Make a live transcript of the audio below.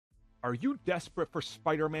Are you desperate for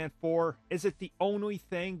Spider-Man 4? Is it the only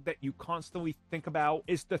thing that you constantly think about?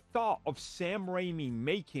 Is the thought of Sam Raimi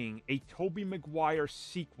making a Tobey Maguire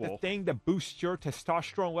sequel the thing that boosts your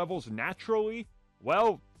testosterone levels naturally?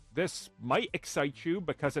 Well, this might excite you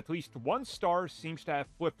because at least one star seems to have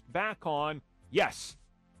flipped back on, yes,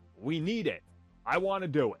 we need it. I want to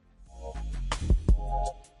do it.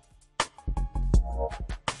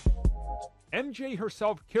 MJ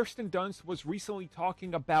herself, Kirsten Dunst, was recently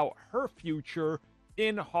talking about her future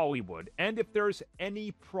in Hollywood and if there's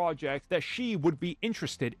any project that she would be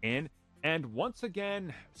interested in. And once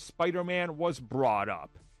again, Spider-Man was brought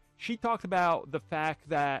up. She talked about the fact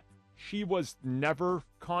that she was never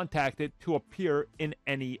contacted to appear in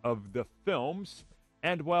any of the films.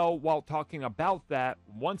 And well, while talking about that,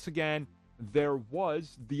 once again, there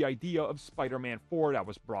was the idea of Spider-Man 4 that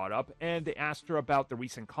was brought up, and they asked her about the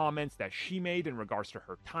recent comments that she made in regards to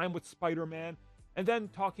her time with Spider-Man, and then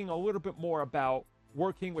talking a little bit more about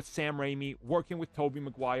working with Sam Raimi, working with Tobey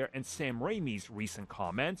Maguire, and Sam Raimi's recent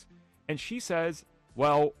comments. And she says,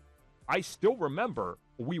 well, I still remember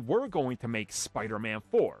we were going to make Spider-Man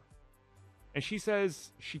 4. And she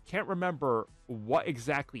says she can't remember what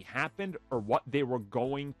exactly happened or what they were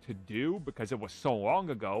going to do because it was so long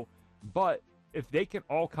ago. But if they can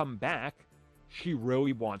all come back, she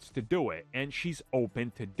really wants to do it. And she's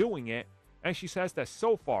open to doing it. And she says that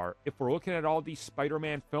so far, if we're looking at all these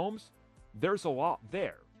Spider-Man films, there's a lot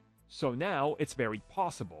there. So now it's very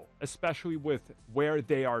possible, especially with where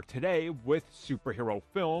they are today with superhero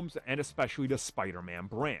films and especially the Spider-Man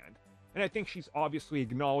brand. And I think she's obviously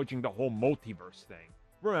acknowledging the whole multiverse thing.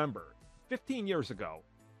 Remember, 15 years ago,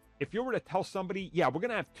 if you were to tell somebody, yeah, we're going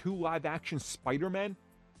to have 2 live-action Spider-Men,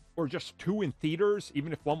 or just 2 in theaters,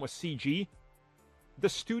 even if one was CG, the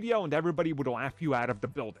studio and everybody would laugh you out of the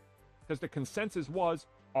building. Because the consensus was,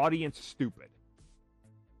 audience stupid.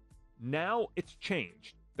 Now it's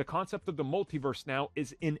changed. The concept of the multiverse now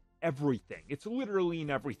is in everything. It's literally in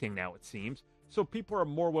everything now, it seems. So people are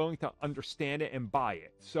more willing to understand it and buy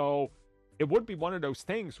it. So it would be one of those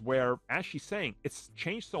things where, as she's saying, it's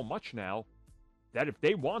changed so much now that if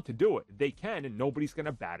they want to do it, they can, and nobody's going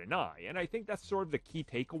to bat an eye. And I think that's sort of the key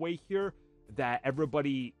takeaway here that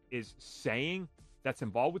everybody is saying that's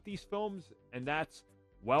involved with these films, and that's,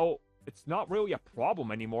 well, it's not really a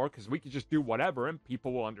problem anymore because we could just do whatever and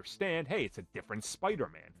people will understand, hey, it's a different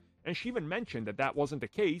Spider-Man. And she even mentioned that that wasn't the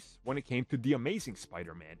case when it came to The Amazing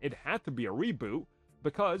Spider-Man. It had to be a reboot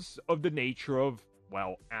because of the nature of,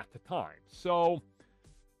 well, at the time. So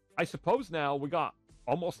I suppose now we got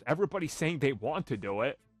almost everybody saying they want to do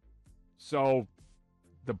it. So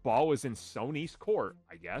the ball is in Sony's court,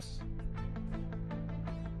 I guess.